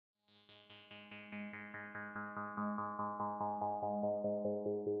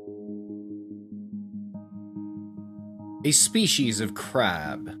a species of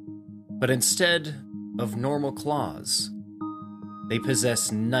crab, but instead of normal claws, they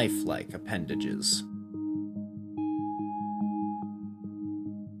possess knife-like appendages.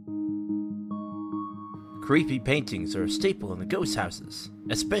 Creepy paintings are a staple in the ghost houses,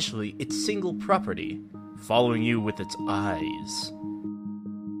 especially its single property, following you with its eyes.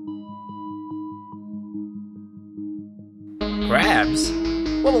 Crabs?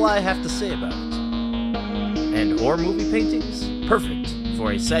 What will I have to say about it? And horror movie paintings? Perfect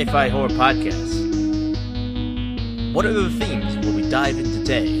for a sci-fi horror podcast. What are the themes will we dive into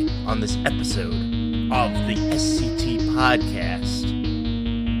today on this episode of the SCT podcast?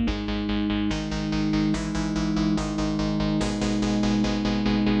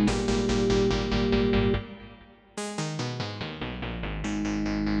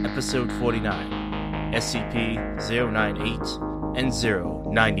 Episode 49, SCP-098 and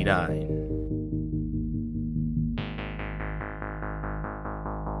 099.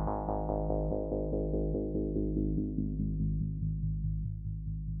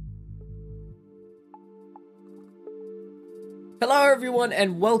 Hello, everyone,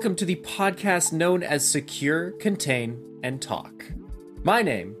 and welcome to the podcast known as Secure, Contain, and Talk. My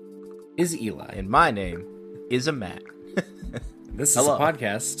name is Eli. And my name is Matt. This is Hello. a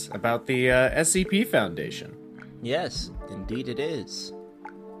podcast about the SCP Foundation. Yes, indeed it is.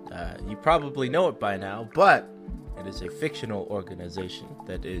 You probably know it by now, but it is a fictional organization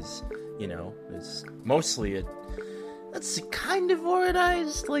that is, is mostly that's kind of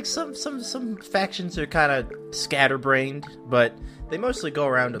organized. Like some factions are kind of scatterbrained, but they mostly go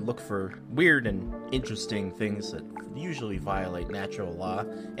around and look for weird and interesting things that usually violate natural law,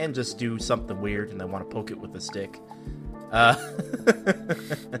 and just do something weird and they want to poke it with a stick.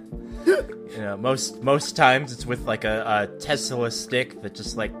 Most times it's with like a Tesla stick that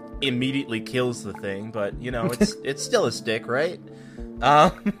just like immediately kills the thing, but it's still a stick, right?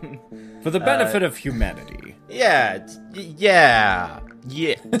 For the benefit of humanity. Yeah,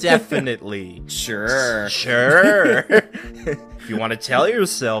 definitely. Sure. If you want to tell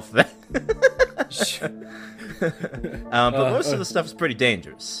yourself that. But most of the stuff is pretty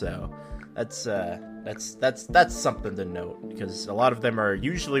dangerous, so that's something to note, because a lot of them are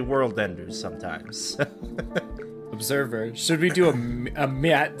usually world enders sometimes. Observer, should we do a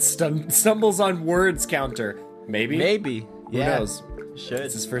Matt stumbles on words counter? Maybe. Who Yeah. knows? Should.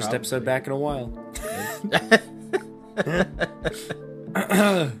 It's his first probably. episode back in a while.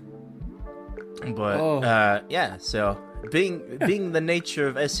 But yeah, so being the nature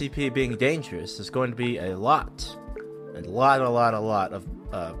of SCP being dangerous, there's going to be a lot of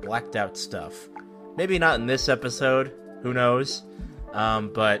blacked out stuff. Maybe not in this episode, who knows?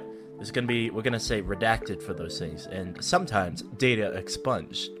 But we're gonna say redacted for those things, and sometimes data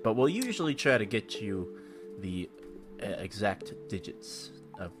expunged. But we'll usually try to get you the exact digits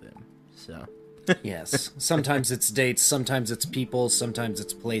of them. So. Yes. Sometimes it's dates, sometimes it's people, sometimes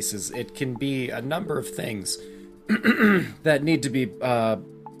it's places. It can be a number of things that need to be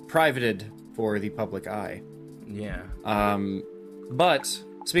privated for the public eye. Yeah. But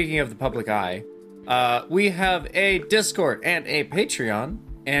speaking of the public eye, we have a Discord and a Patreon,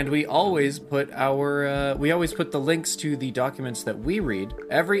 and we always put the links to the documents that we read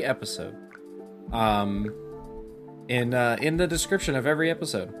every episode in the description of every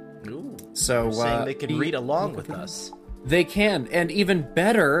episode. Ooh. So Saying they can read along with us. They can, and even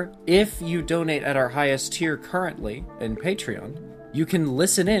better, if you donate at our highest tier currently in Patreon, you can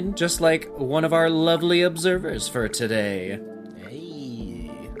listen in just like one of our lovely observers for today. Hey,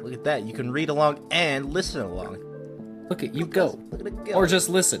 look at that. You can read along and listen along. Look at you go. Look at it go. Or just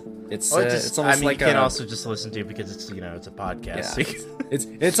listen. It's almost you like can also just listen to it because it's a podcast. Yeah,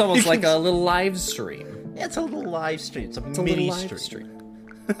 it's almost like a little live stream. Yeah, it's a little live stream. It's a It's a mini little live stream.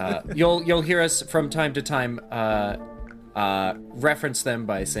 You'll hear us from time to time reference them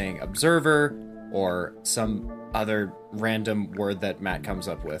by saying observer or some other random word that Matt comes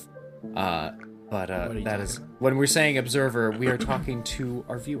up with. But that is when we're saying observer, we are talking to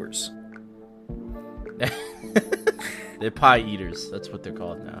our viewers. They're pie eaters. That's what they're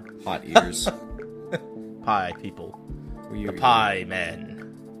called now. Hot eaters. Pie people. The The pie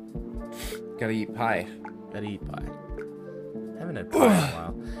men. Gotta eat pie. Gotta eat pie. Haven't had pie in a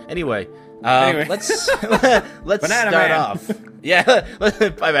while. Anyway, let's Banana start Man. off. Yeah, bye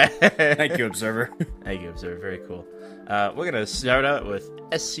bye. Thank you, observer. Thank you, observer. Very cool. We're gonna start out with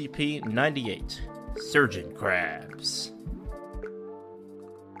SCP-98, Surgeon Crabs.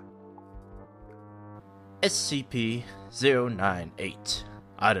 SCP-098.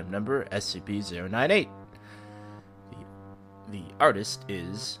 Item number SCP-098. The artist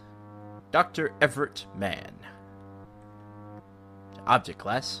is Dr. Everett Mann. object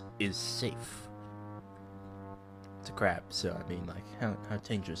class is safe. It's a crab, so I mean, like, how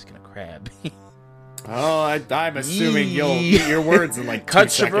dangerous can a crab be? Oh, I'm assuming you'll eat your words in like 2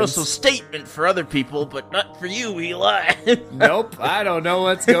 Controversial seconds. statement for other people, but not for you, Eli. Nope, I don't know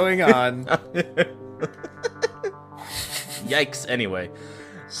what's going on. Yikes, anyway.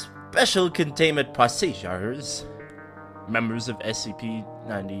 Special Containment Passengers, members of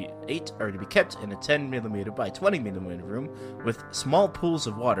SCP-98 are to be kept in a 10mm by 20mm room with small pools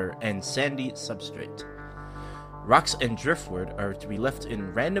of water and sandy substrate. Rocks and driftwood are to be left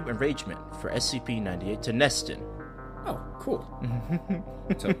in random arrangement for SCP-98 to nest in. Oh, cool.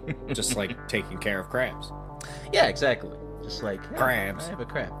 So, just like taking care of crabs. Yeah, exactly. Just like, yeah, Crabs. I have a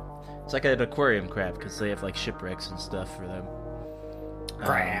crab. It's like an aquarium crab because they have like shipwrecks and stuff for them.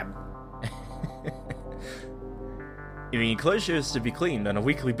 Crab. The enclosure is to be cleaned on a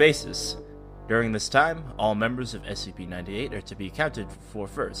weekly basis. During this time, all members of SCP-98 are to be accounted for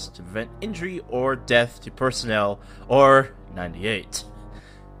first to prevent injury or death to personnel or 98.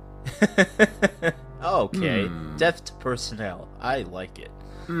 Okay, death to personnel. I like it.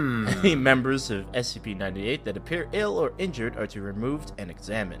 Any members of SCP-98 that appear ill or injured are to be removed and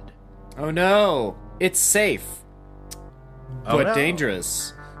examined. Oh no, it's safe, Oh, but no.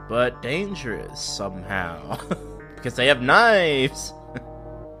 dangerous. But dangerous somehow. Because they have knives.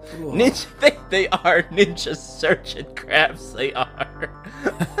 Ninja, they are ninja surgeon crabs. They are.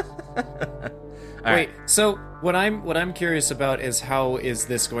 Wait, so what I'm curious about is how is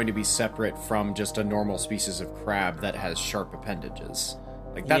this going to be separate from just a normal species of crab that has sharp appendages?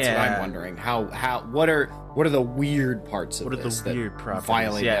 Like that's what I'm Yeah. wondering. What are the weird parts of What are the this that weird properties?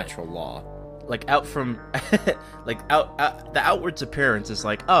 violate Yeah. natural law? Like out from, the outwards appearance is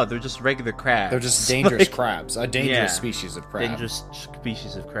like, oh, they're just regular crabs. They're just dangerous Like, crabs, a dangerous yeah. species of crab. dangerous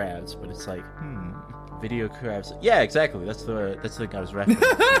species of crabs. But it's like, video crabs. Yeah, exactly. That's the thing I was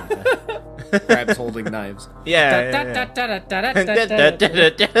referencing. Crabs holding knives. Yeah.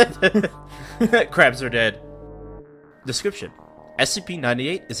 Crabs are dead. Description: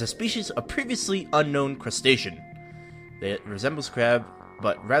 SCP-98 is a species of previously unknown crustacean. It resembles crab,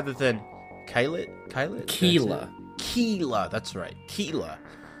 but rather than Keila. That's right. Keila.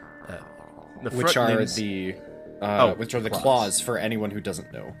 Which are limbs- the claws. claws for anyone who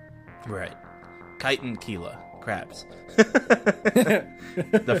doesn't know. Right. Chitin Keila. Crabs.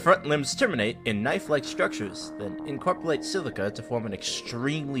 The front limbs terminate in knife-like structures, then incorporate silica to form an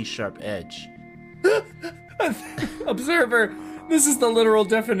extremely sharp edge. Observer, this is the literal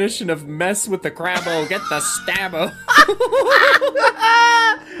definition of mess with the crabbo, get the stabbo.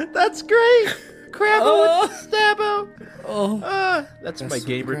 That's great! Crabbo with the stabbo! Oh, That's my Mess with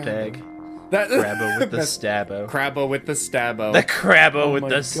gamer Crabbo. tag. that Crabbo with the Mess- stabbo. Crabbo with the stabbo. The crabbo Oh with my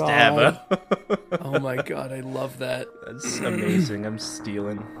the stabbo. Oh my god, I love that. That's amazing. I'm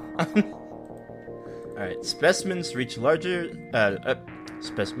stealing. Alright, specimens reach larger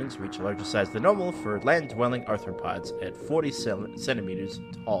size than normal for land-dwelling arthropods at 40 centimeters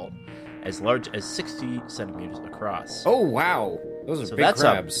tall, as large as 60 centimeters across. Oh wow, those are So big that's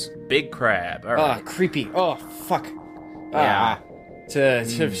crabs. a big crab. Ah, Alright. creepy. Oh fuck. Yeah.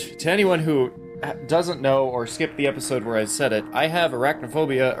 To anyone who doesn't know or skipped the episode where I said it, I have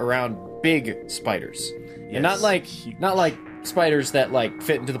arachnophobia around big spiders, and not like spiders that like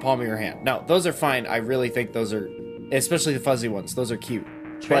fit into the palm of your hand. No, those are fine. I really think those are, especially the fuzzy ones. Those are cute.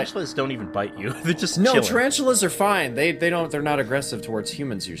 Tarantulas don't even bite you. They're just No, chilling. tarantulas are fine. They're not aggressive towards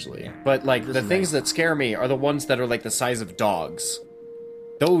humans usually. But like the is things nice. that scare me are the ones that are like the size of dogs.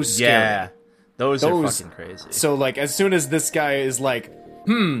 Those scare Yeah. me. Those are Those- fucking crazy. So like as soon as this guy is like,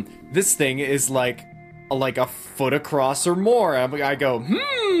 this thing is like a foot across or more, I go,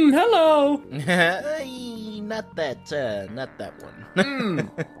 hello. Not that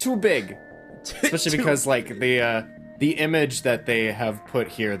one. Too big. Especially because like the image that they have put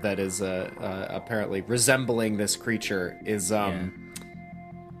here that is apparently resembling this creature is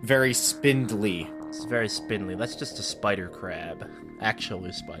very spindly. It's very spindly. That's just a spider crab.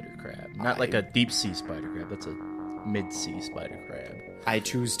 Actually spider crab. Not like a deep sea spider crab. That's a mid-sea spider crab. I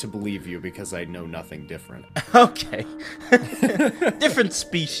choose to believe you because I know nothing different. Okay. Different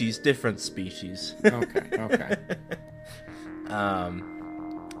species. Okay.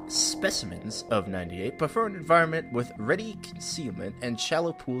 Specimens of 98 prefer an environment with ready concealment and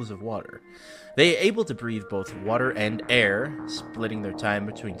shallow pools of water. They are able to breathe both water and air, splitting their time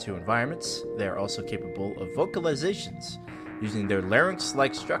between two environments. They are also capable of vocalizations, using their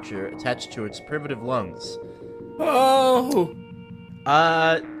larynx-like structure attached to its primitive lungs. Oh!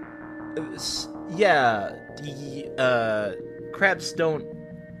 Yeah, the crabs don't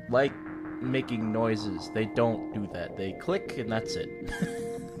like making noises. They don't do that. They click and that's it.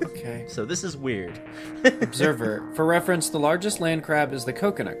 Okay. So this is weird. Observer. For reference, the largest land crab is the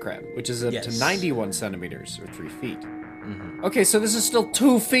coconut crab, which is up to Yes. 91 centimeters, or 3 feet. Okay, so this is still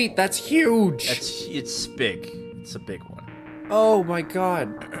 2 feet. That's huge. It's big. It's a big one. Oh my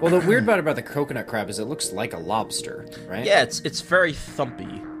god. Well, the weird part about the coconut crab is it looks like a lobster, right? Yeah, it's very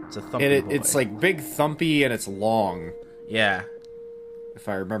thumpy. It's a thumpy And boy. it's like big, thumpy, and it's long, Yeah. if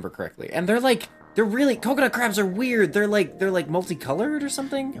I remember correctly. And they're really coconut crabs are weird. They're like multicolored or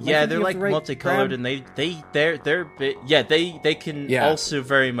something. Am I Yeah, thinking they're of like the right multicolored, crab? and they can Yeah. also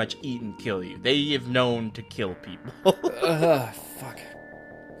very much eat and kill you. They have known to kill people. Fuck.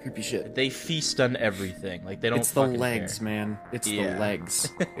 Creepy shit. They feast on everything. Like they don't. It's the fucking legs, care. man. It's Yeah. the legs.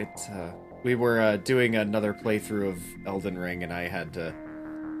 We were doing another playthrough of Elden Ring, and I had to.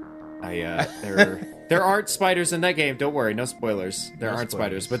 There aren't spiders in that game. Don't worry, no spoilers. There No aren't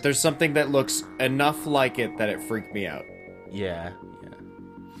spoilers. spiders, but there's something that looks enough like it that it freaked me out. Yeah.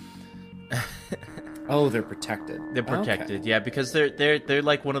 Oh, they're protected. They're protected, yeah, because they're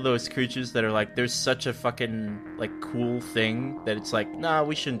like one of those creatures that are like there's such a fucking like cool thing that it's like, nah,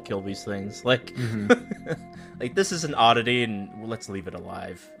 we shouldn't kill these things. Like like this is an oddity and let's leave it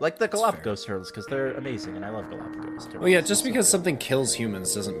alive. Like the Galapagos turtles, because they're amazing and I love Galapagos turtles. Well, yeah, just because something kills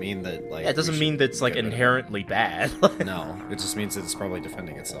humans doesn't mean that like. Yeah, it doesn't we mean should that it's like get rid of it. inherently bad. No, it just means that it's probably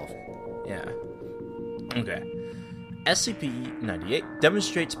defending itself. Yeah. Okay. SCP-98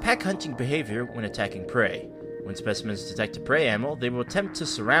 demonstrates pack hunting behavior when attacking prey. When specimens detect a prey animal, they will attempt to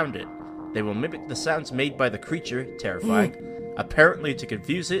surround it. They will mimic the sounds made by the creature, terrifying, apparently to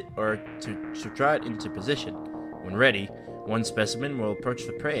confuse it or to draw it into position. When ready, one specimen will approach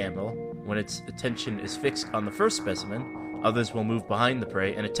the prey animal. When its attention is fixed on the first specimen, others will move behind the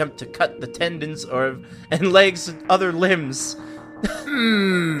prey and attempt to cut the tendons and legs and other limbs.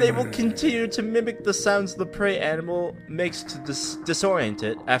 They will continue to mimic the sounds the prey animal makes to disorient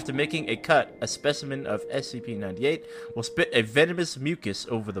it. After making a cut, a specimen of SCP-98 will spit a venomous mucus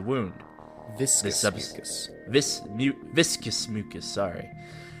over the wound. Viscous This mucus. Viscous mucus, sorry.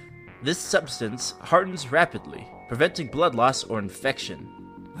 This substance hardens rapidly, preventing blood loss or infection.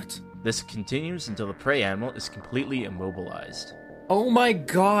 What? This continues until the prey animal is completely immobilized. Oh my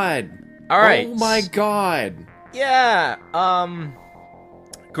god. Alright. Oh my god. Yeah,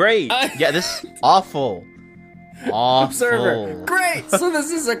 great. Yeah, this awful. Awful. Observer. Great. So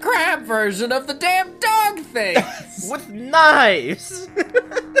this is a crab version of the damn dog thing. With knives.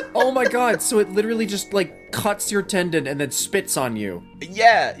 Oh my god. So it literally just like cuts your tendon and then spits on you.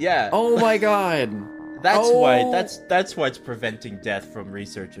 Yeah. Oh my god. That's Oh. why that's why it's preventing death from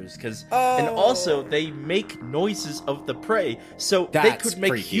researchers and also they make noises of the prey, so they That's could make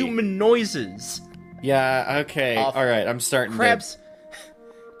freaky. human noises. Yeah, okay. Off- All right, I'm starting Crabs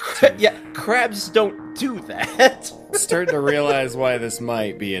crabs don't do that. to realize why this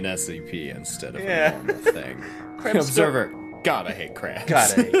might be an SCP instead of Yeah. a normal thing. Crabs Observer. Gotta hate crabs.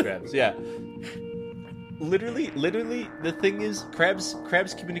 Gotta hate crabs, yeah. Literally, the thing is, crabs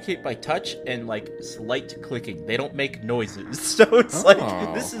communicate by touch and, like, slight clicking. They don't make noises. So it's like,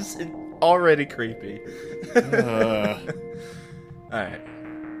 this is already creepy. Alright.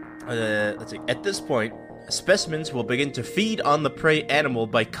 Let's see. At this point, specimens will begin to feed on the prey animal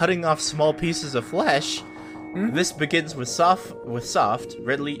by cutting off small pieces of flesh. This begins with soft,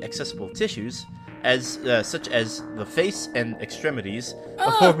 readily accessible tissues, such as the face and extremities,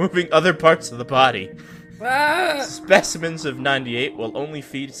 before moving other parts of the body. Specimens of 98 will only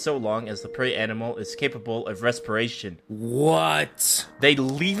feed so long as the prey animal is capable of respiration. What? They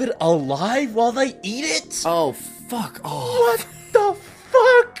leave it alive while they eat it? Oh, fuck off. What the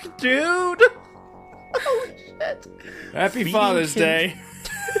fuck, dude? Holy shit. Happy Feeding Father's can- Day.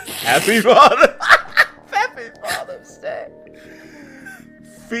 Happy Father's Day.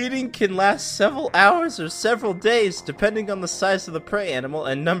 Feeding can last several hours or several days, depending on the size of the prey animal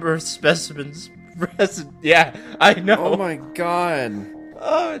and number of specimens present. Yeah, I know. Oh my god.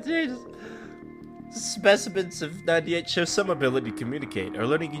 Oh, Jesus. Specimens of 98 show some ability to communicate, or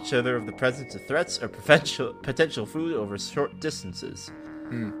learning each other of the presence of threats or potential food over short distances.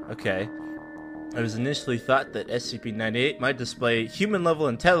 Okay. It was initially thought that SCP-98 might display human-level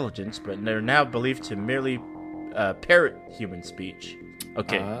intelligence, but they're now believed to merely parrot human speech.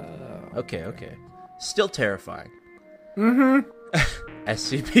 Okay. Okay. Still terrifying.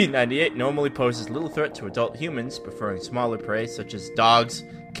 SCP-98 normally poses little threat to adult humans, preferring smaller prey such as dogs,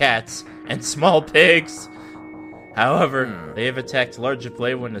 cats, and small pigs. However, they have attacked larger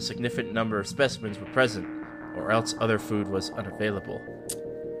prey when a significant number of specimens were present, or else other food was unavailable.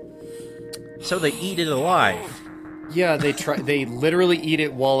 So they eat it alive. Yeah, they try. They literally eat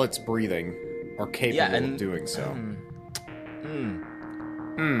it while it's breathing, or capable and- of doing so.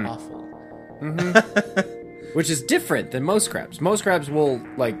 Awful. Which is different than most crabs. Most crabs will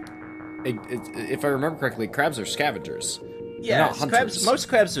if I remember correctly, crabs are scavengers. They're not hunters. Most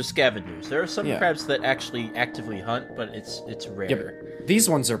crabs are scavengers. There are some Yeah. crabs that actually actively hunt, but it's rare. Yeah, but these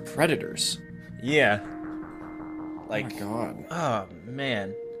ones are predators. Yeah. Oh Like, my god. oh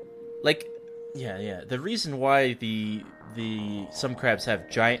man, like, yeah. The reason why the some crabs have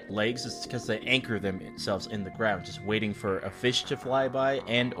giant legs is because they anchor themselves in the ground, just waiting for a fish to fly by,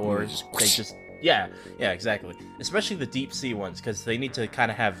 and or they just yeah, exactly. Especially the deep sea ones, because they need to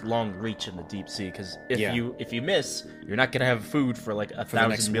kind of have long reach in the deep sea. Because if you miss, you're not gonna have food for like the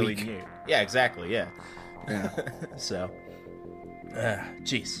 1,000 million week. years. Yeah, exactly. Yeah. Yeah. So,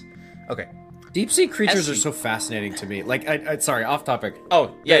 jeez. Okay. Deep sea creatures SC. are so fascinating to me. Like, I sorry, off topic.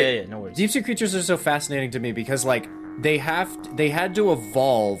 Oh, yeah. No worries. Deep sea creatures are so fascinating to me because, like, they had to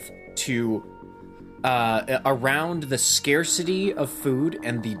evolve to around the scarcity of food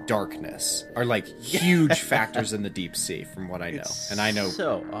and the darkness are like huge factors in the deep sea, from what I know, and I know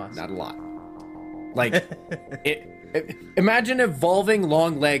so awesome. not a lot. Like, imagine evolving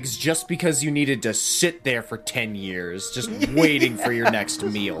long legs just because you needed to sit there for 10 years, just waiting for your next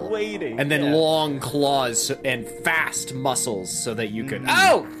meal. Waiting, and then yeah. long claws and fast muscles so that you could.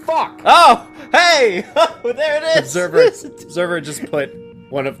 Oh, fuck! Oh, hey! There it is! Observer just put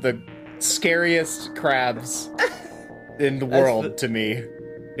one of the scariest crabs in the world to me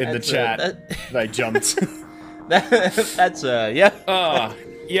in the chat. And I jumped. That's, yeah.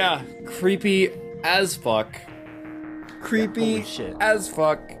 Yeah, creepy as fuck. Creepy holy shit. as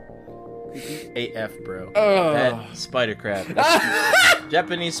fuck. AF, bro. Ugh. That spider crab.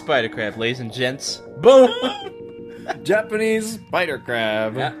 Japanese spider crab, ladies and gents. Boom! Japanese spider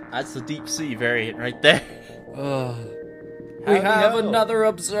crab. Yeah, that's the deep sea variant right there. We Howdy have ho. another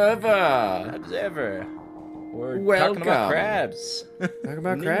observer. As ever. We're Welcome. talking about crabs. Talk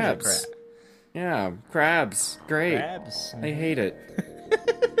about Ninja crabs. crab. Yeah, crabs. Great. Crabs. I hate it.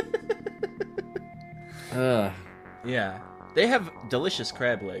 Ugh. Yeah. They have delicious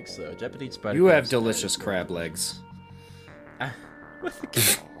crab legs, though. Japanese spider You have crabs. delicious crab legs.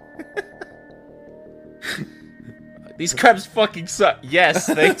 These crabs fucking suck. Yes,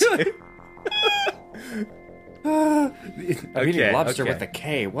 they do. I'm eating Okay, lobster okay. with a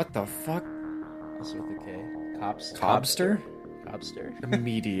K. What the fuck? What's with the K? Cops? Cobster? Cobster?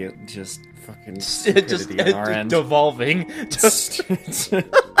 Immediate, just fucking Just stupidity on our end. devolving. Just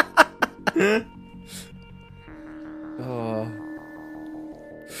Oh.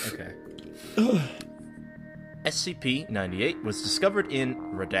 okay. SCP-98 was discovered in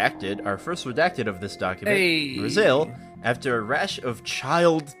Redacted, our first redacted of this document, Hey. Brazil, after a rash of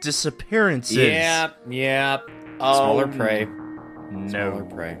child disappearances. Yep. Smaller prey. No. Smaller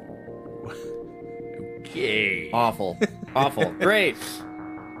prey. Okay. Awful. Awful. Great.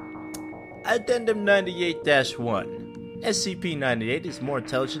 Addendum 98-1. SCP-98 is more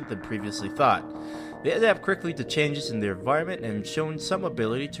intelligent than previously thought. They adapt quickly to changes in their environment and have shown some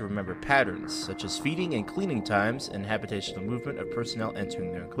ability to remember patterns, such as feeding and cleaning times and habitational movement of personnel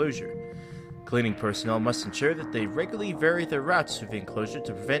entering their enclosure. Cleaning personnel must ensure that they regularly vary their routes through the enclosure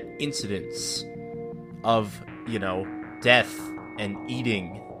to prevent incidents of, death and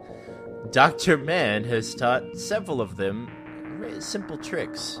eating. Dr. Mann has taught several of them simple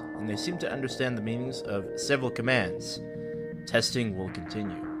tricks, and they seem to understand the meanings of several commands. Testing will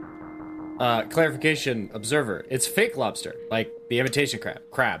continue. Clarification, observer. It's fake lobster, like the imitation crab.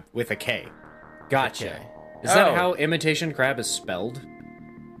 Crab with a K. Gotcha. Okay. Is that Oh. how imitation crab is spelled?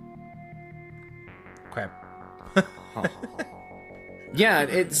 Crap. Yeah,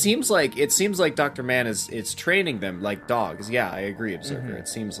 it seems like Dr. Mann is training them like dogs. Yeah, I agree, observer. It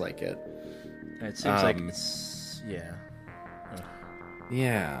seems like it. It seems like it's... Yeah. I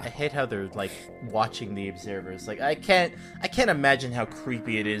Yeah. hate how they're, watching the observers. I can't imagine how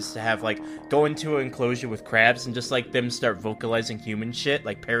creepy it is to have, go into an enclosure with crabs and just, them start vocalizing human shit,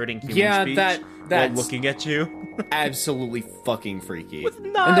 parroting human Yeah, speech that's while looking at you. absolutely fucking freaky. With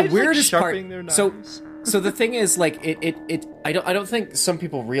knives, and the weirdest part. sharpening their So, knives. so the thing is, I don't think some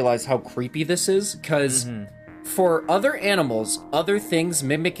people realize how creepy this is, because for other animals, other things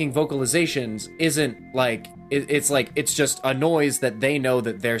mimicking vocalizations isn't it's just a noise that they know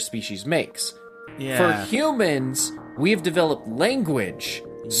that their species makes. Yeah. For humans, we've developed language.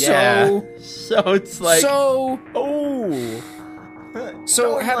 Yeah. So it's like... So Oh!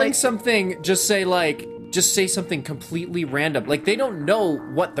 Don't having something just say something completely random, they don't know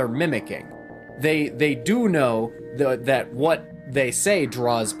what they're mimicking. They do know that what they say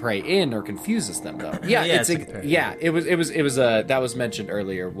draws prey in or confuses them though. Yeah, Yeah, it's it's like a parrot. yeah, it was that was mentioned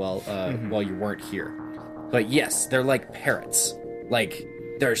earlier while you weren't here. But yes, they're like parrots. Like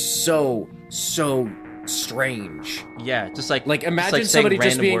they're so strange. Yeah, just like imagine just like somebody saying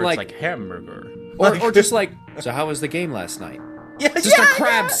just random being words like hamburger. or just like, so how was the game last night? Yeah, Just a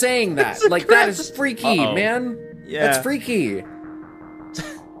crab saying that. Just a Like crab that is just- freaky, Uh-oh. man. Yeah. That's freaky.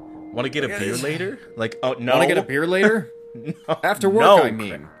 Want to get a beer later? Like, oh no. Want to get a beer later? No. After work, No. I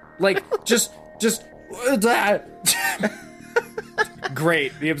mean. Like, just that.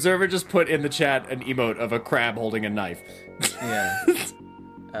 Great. The Observer just put in the chat an emote of a crab holding a knife. Yeah.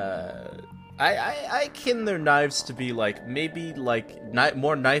 I akin their knives to be like maybe like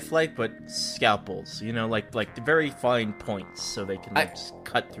more knife-like, but scalpels. You know, like very fine points, so they can just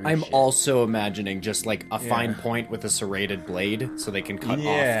cut through. I'm shit. also imagining just like a fine point with a serrated blade, so they can cut off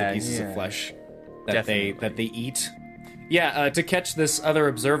the pieces of flesh that they eat. Yeah. To catch this other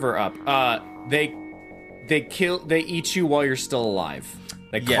Observer up, they eat you while you're still alive.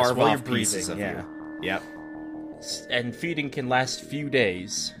 They carve while off you're pieces of breathing, you. Yep. And feeding can last few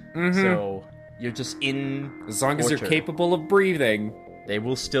days, so you're just in. As long as you're torture. capable of breathing, They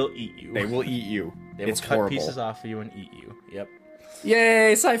will still eat you. they will eat you. They will It's cut horrible. pieces off of you and eat you. Yep.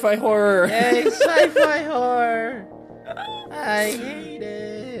 Yay, sci-fi horror! Hey, sci-fi horror! I hate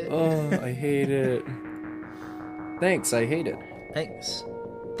it. Oh, I hate it. Thanks, I hate it. Thanks.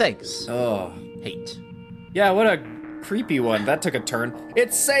 Oh. Hate. Yeah, what a creepy one. That took a turn.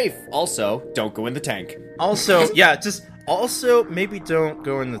 It's safe! Also, don't go in the tank. Also, yeah, just also maybe don't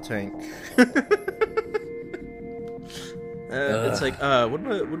go in the tank. It's like, what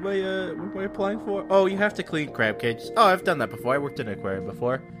am I applying for? Oh, you have to clean crab cages. Oh, I've done that before. I worked in an aquarium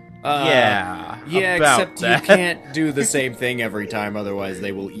before. Yeah, about except that. you can't do the same thing every time, otherwise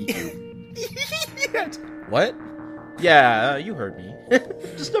they will eat you. What? Yeah, you heard me.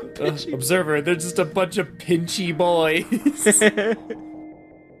 Just a pinchy. Observer, they're just a bunch of pinchy boys.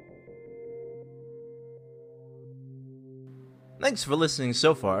 Thanks for listening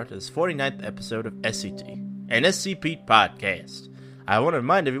so far to this 49th episode of SCT, an SCP podcast. I want to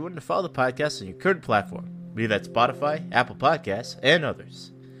remind everyone to follow the podcast on your current platform, be that Spotify, Apple Podcasts, and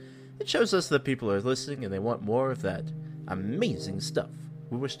others. It shows us that people are listening and they want more of that amazing stuff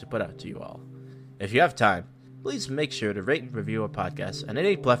we wish to put out to you all. If you have time, please make sure to rate and review our podcast on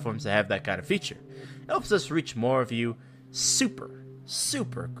any platforms that have that kind of feature. It helps us reach more of you super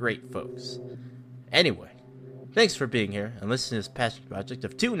great folks. Anyway, thanks for being here and listening to this passion project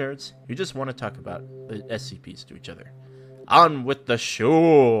of two nerds who just want to talk about the SCPs to each other. On with the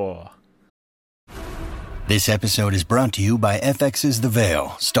show! This episode is brought to you by FX's The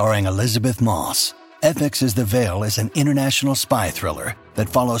Veil, starring Elizabeth Moss. FX's The Veil is an international spy thriller that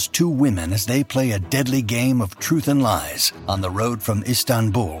follows two women as they play a deadly game of truth and lies on the road from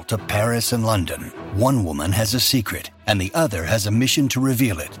Istanbul to Paris and London. One woman has a secret, and the other has a mission to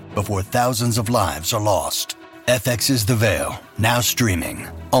reveal it before thousands of lives are lost. FX's The Veil, now streaming,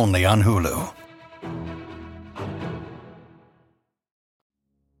 only on Hulu.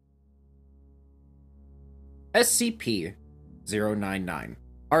 SCP-099.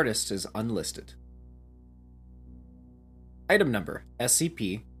 Artist is unlisted. Item number,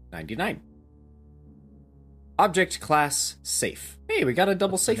 SCP-99. Object class, safe. Hey, we got a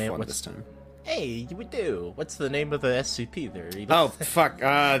double safe one this time. Hey, we do. What's the name of the SCP there, Edith? Oh, fuck.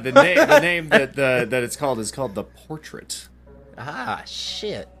 The name that it's called is called the Portrait. Ah,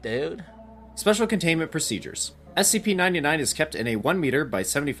 shit, dude. Special containment procedures. SCP-99 is kept in a 1 meter by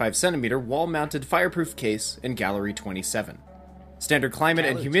 75 centimeter wall-mounted fireproof case in Gallery 27. Standard climate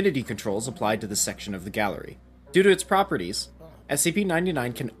and humidity controls applied to this section of the gallery. Due to its properties,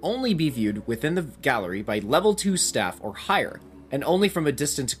 SCP-99 can only be viewed within the gallery by Level 2 staff or higher, and only from a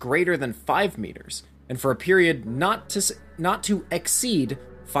distance greater than 5 meters, and for a period not to exceed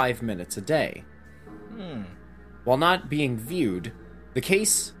 5 minutes a day. While not being viewed, the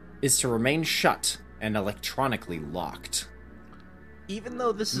case is to remain shut and electronically locked. Even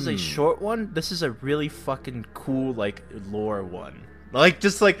though this is a short one, this is a really fucking cool, like, lore one. Like,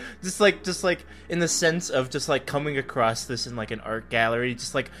 just like in the sense of just like coming across this in like an art gallery,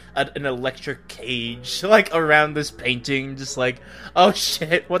 just like an electric cage like around this painting, just like, oh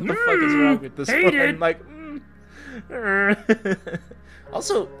shit, what the fuck is wrong with this one? Like,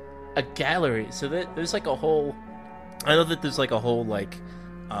 also a gallery. So there's like a whole. I know that there's like a whole like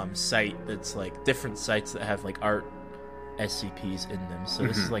site that's like different sites that have like art SCPs in them. So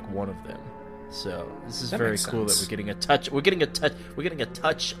this is like one of them. So this is That very makes cool sense. that we're getting a touch. We're getting a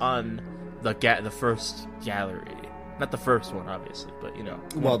touch on the first gallery. Not the first one, obviously, but you know.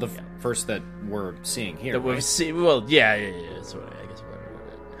 Well, the first that we're seeing here. That we've right? seen. Well, yeah. That's what I guess we're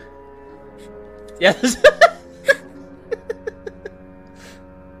Yes.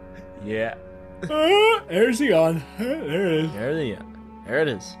 Yeah. There's the yawn. There it is. There it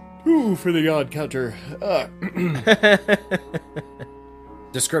is. Ooh, for the yawn counter.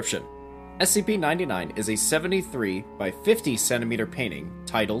 Description. SCP-99 is a 73 by 50 centimeter painting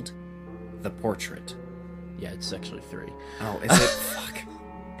titled The Portrait. Yeah, it's actually 3. Oh, is it? Fuck.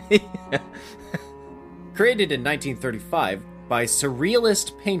 Created in 1935 by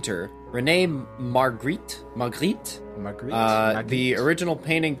surrealist painter Rene Magritte. Marguerite. The original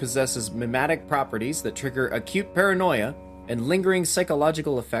painting possesses mimetic properties that trigger acute paranoia and lingering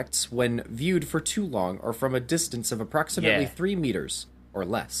psychological effects when viewed for too long or from a distance of approximately 3 meters or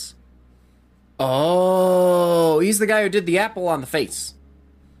less. Oh, he's the guy who did the apple on the face.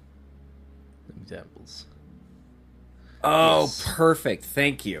 Examples. Oh, Yes. Perfect.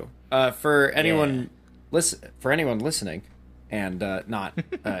 Thank you. For anyone listening, and not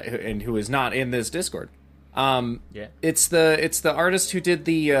and who is not in this Discord, it's the artist who did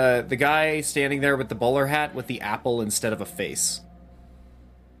the guy standing there with the bowler hat with the apple instead of a face.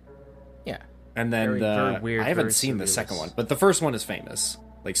 Yeah. And then Very weird, I haven't very seen the surrealist. second one, but the first one is famous,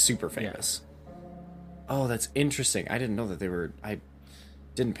 like super famous. Oh, that's interesting. I didn't know that they were. I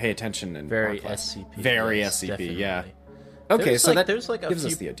didn't pay attention in Very art class. SCP. Very yes, SCP. definitely. Yeah. Okay, There's so like- that there's like a gives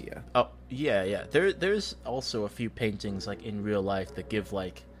few- us the idea. Oh, yeah. There's also a few paintings like in real life that give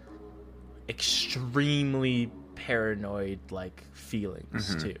like extremely paranoid like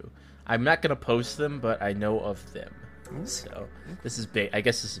feelings too. I'm not gonna post them, but I know of them. So this is I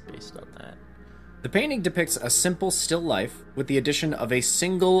guess this is based on that. The painting depicts a simple still life with the addition of a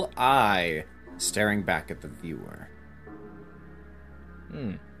single eye staring back at the viewer.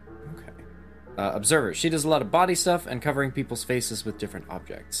 Okay. Observer. She does a lot of body stuff and covering people's faces with different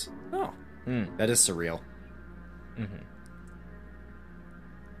objects. Oh. That is surreal.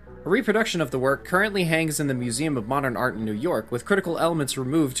 A reproduction of the work currently hangs in the Museum of Modern Art in New York with critical elements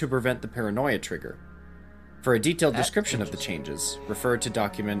removed to prevent the paranoia trigger. For a detailed description of the changes, refer to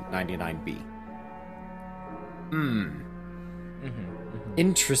document 99B.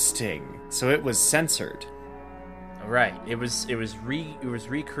 Interesting. So it was censored. Right. It was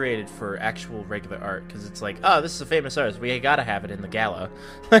recreated for actual regular art because it's like, oh, this is a famous artist. We gotta have it in the gala.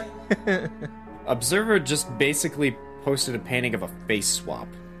 Observer just basically posted a painting of a face swap.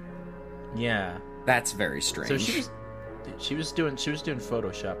 Yeah. That's very strange. So she was doing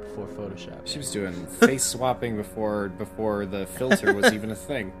Photoshop before Photoshop. She was doing face swapping before the filter was even a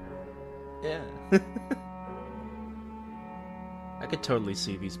thing. Yeah. I could totally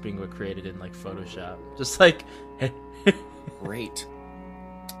see these being recreated in like Photoshop. Just like Great.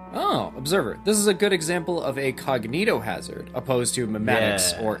 Oh, observer. This is a good example of a cognito hazard opposed to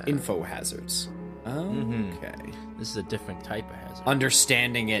memetics Yeah. or info hazards. Okay. this is a different type of hazard.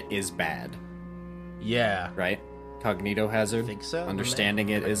 Understanding it is bad, Yeah. right? Cognito hazard. I think so. Understanding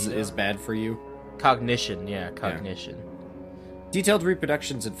it is Cognito. bad for you. Cognition, cognition. Detailed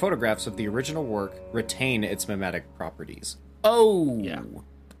reproductions and photographs of the original work retain its mimetic properties. Oh! Yeah.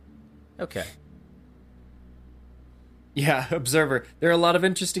 Okay. Yeah, Observer. There are a lot of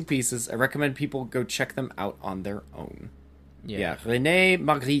interesting pieces. I recommend people go check them out on their own. Yeah, René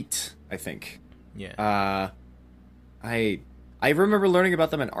Magritte, I think. Yeah. I remember learning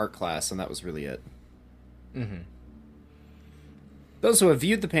about them in art class, and that was really it. Those who have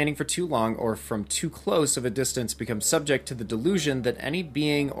viewed the painting for too long or from too close of a distance become subject to the delusion that any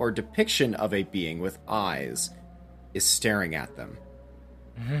being or depiction of a being with eyes is staring at them.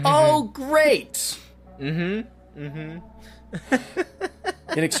 Oh, great! In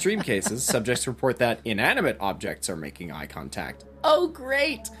extreme cases, subjects report that inanimate objects are making eye contact. Oh,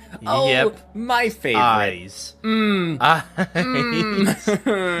 great! Oh, Yep. my favorite. Eyes. Eyes.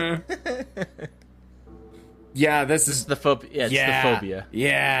 Yeah, this This is is the phobia. Yeah, it's the phobia.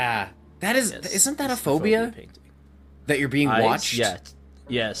 Yeah. That is, Yes, isn't that a it's the phobia phobia? painting. That you're being Eyes? watched? Yeah.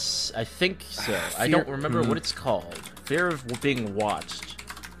 Yes, I think so. I Fear- don't remember what it's called. Fear of being watched.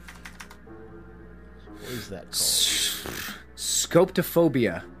 What is that called?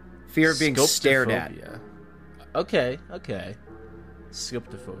 Scoptophobia. Fear of being stared at. Scopophobia. Okay.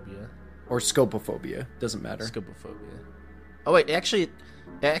 Scopophobia. Or scopophobia. Doesn't matter. Scopophobia. Oh wait, actually,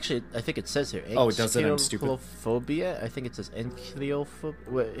 I think it says here. Oh, it does it? I'm stupid. Encyclophobia. I think it says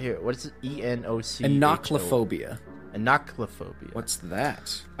encyclophobia. Here, what is it? ENOC. Anoclophobia. Anoclophobia. What's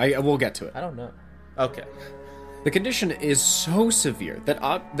that? We'll get to it. I don't know. Okay. The condition is so severe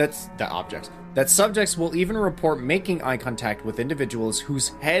that subjects will even report making eye contact with individuals whose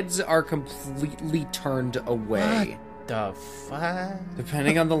heads are completely turned away. the fuck?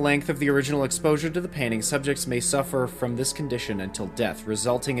 Depending on the length of the original exposure to the painting, subjects may suffer from this condition until death,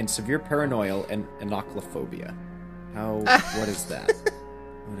 resulting in severe paranoia and anoclophobia. What is that?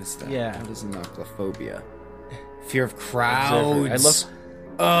 What is that? Yeah. What is anoclophobia? Fear of crowds. I love...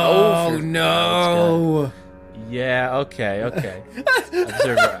 Oh, no. Yeah, okay.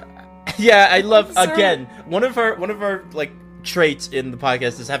 Observer. Yeah, I love, again, one of our like traits in the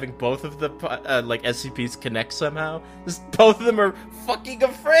podcast is having both of the like SCPs connect somehow. Both of them are fucking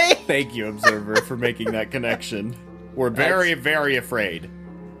afraid. Thank you, Observer, for making that connection. We're very, very afraid.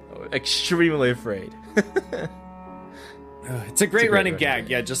 Extremely afraid. It's a great running gag.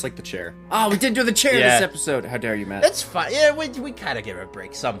 Yeah, just like the chair. Oh, we didn't do the chair this episode. How dare you, Matt? That's fine. Yeah, we kind of give it a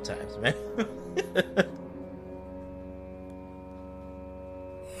break sometimes, man.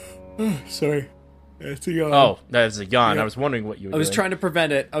 Sorry. It's a yawn. Oh, that is a yawn. Yeah. I was wondering what you were doing. I was trying to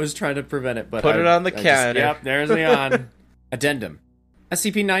prevent it, but Put it on the counter. Yep, there's the yawn. Addendum.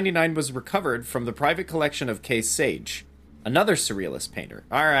 SCP-99 was recovered from the private collection of K. Sage, another surrealist painter.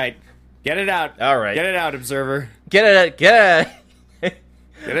 All right. Get it out. All right. Get it out, Observer. Get it. Get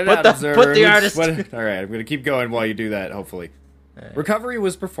it out, Observer. Put the artist... All right, I'm going to keep going while you do that, hopefully. Recovery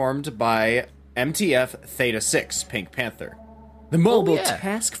was performed by MTF Theta 6, Pink Panther, the Mobile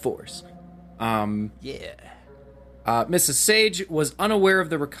Task Force. Mrs. Sage was unaware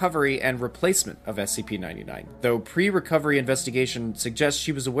of the recovery and replacement of SCP-99, though pre-recovery investigation suggests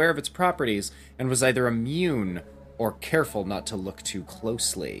she was aware of its properties and was either immune or careful not to look too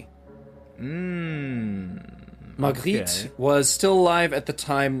closely. Marguerite was still alive at the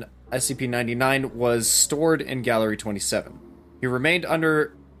time SCP-99 was stored in Gallery 27. He remained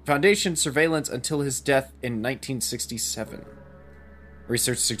under Foundation surveillance until his death in 1967.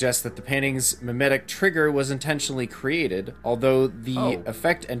 Research suggests that the painting's mimetic trigger was intentionally created, although the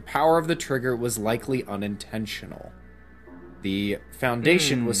effect and power of the trigger was likely unintentional. The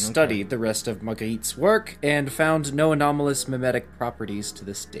Foundation was studied the rest of Marguerite's work and found no anomalous mimetic properties to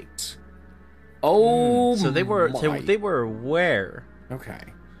this date. So they were aware. Okay.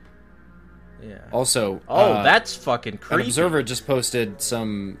 Yeah. Also, that's fucking creepy. An Observer just posted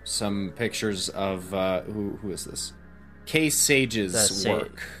some pictures of who is this? K. Sage's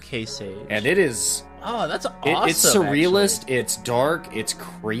work. K. Sage. And it is... Oh, that's awesome, it's surrealist, actually. it's dark, it's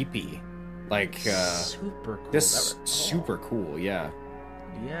creepy. Like, super cool. This super cool, yeah.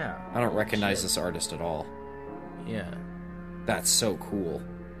 Yeah. I don't recognize this artist at all. Yeah. That's so cool.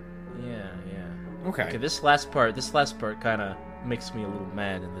 Yeah. Okay. This last part kind of makes me a little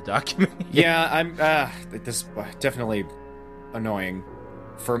mad in the document. Yeah, I'm, this definitely annoying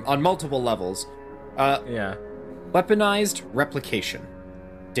on multiple levels. Yeah. Weaponized replication.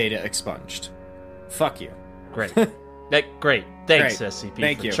 Data expunged. Fuck you. Great. Great. Thanks, Great. SCP,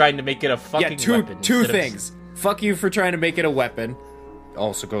 Thank for you. trying to make it a fucking weapon. Two things. Fuck you for trying to make it a weapon.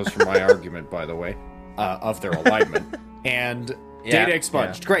 Also goes for my argument, by the way, of their alignment. And data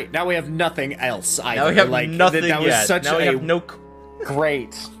expunged. Yeah. Great. Now we have nothing else either. Now we have nothing that was such now we have no...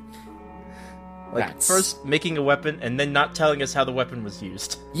 Great. First making a weapon and then not telling us how the weapon was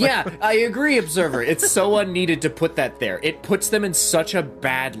used. Yeah, I agree, Observer. It's so unneeded to put that there. It puts them in such a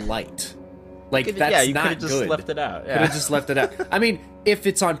bad light. Like, that's not good. You could have just left it out. Could have just left it out. I mean, if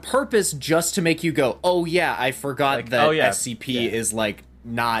it's on purpose just to make you go, oh yeah, I forgot that SCP is, like,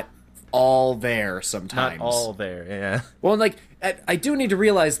 not all there sometimes. Not all there, yeah. Well, like, I do need to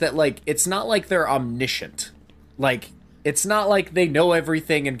realize that, like, it's not like they're omniscient. Like, it's not like they know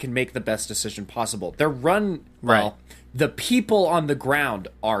everything and can make the best decision possible. They're the people on the ground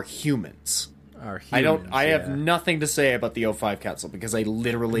are humans. I have nothing to say about the O5 Council because I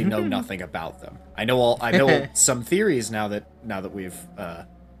literally know nothing about them. I know some theories now that we've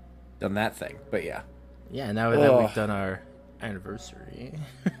done that thing. But yeah. Yeah, now that we've done our anniversary.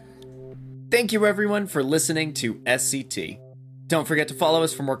 Thank you everyone for listening to SCT. Don't forget to follow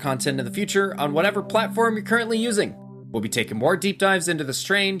us for more content in the future on whatever platform you're currently using. We'll be taking more deep dives into the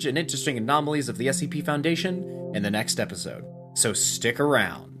strange and interesting anomalies of the SCP Foundation in the next episode. So stick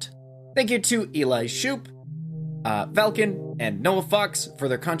around. Thank you to Eli Shoup, Falcon, and Noah Fox for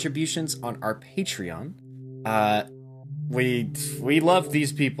their contributions on our Patreon. We love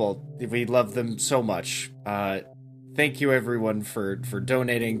these people. We love them so much. Thank you everyone for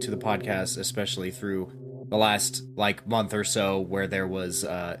donating to the podcast, especially through the last month or so where there was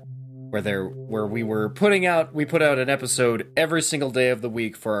where we put out an episode every single day of the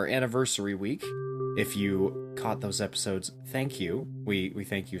week for our anniversary week. If you caught those episodes, thank you. We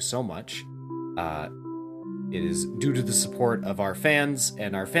thank you so much. It is due to the support of our fans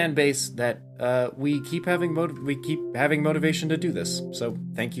and our fan base that we keep having motivation to do this. So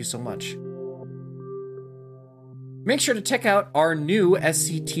thank you so much. Make sure to check out our new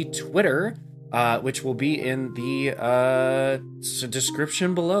SCT Twitter, which will be in the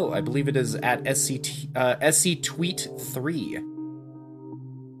description below. I believe it is at SCTweet3.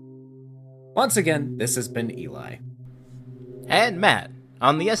 Once again, this has been Eli. And Matt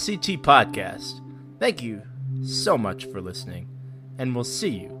on the SCT Podcast. Thank you so much for listening, and we'll see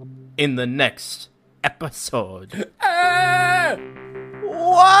you in the next episode. Ah!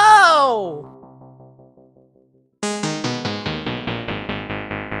 Whoa!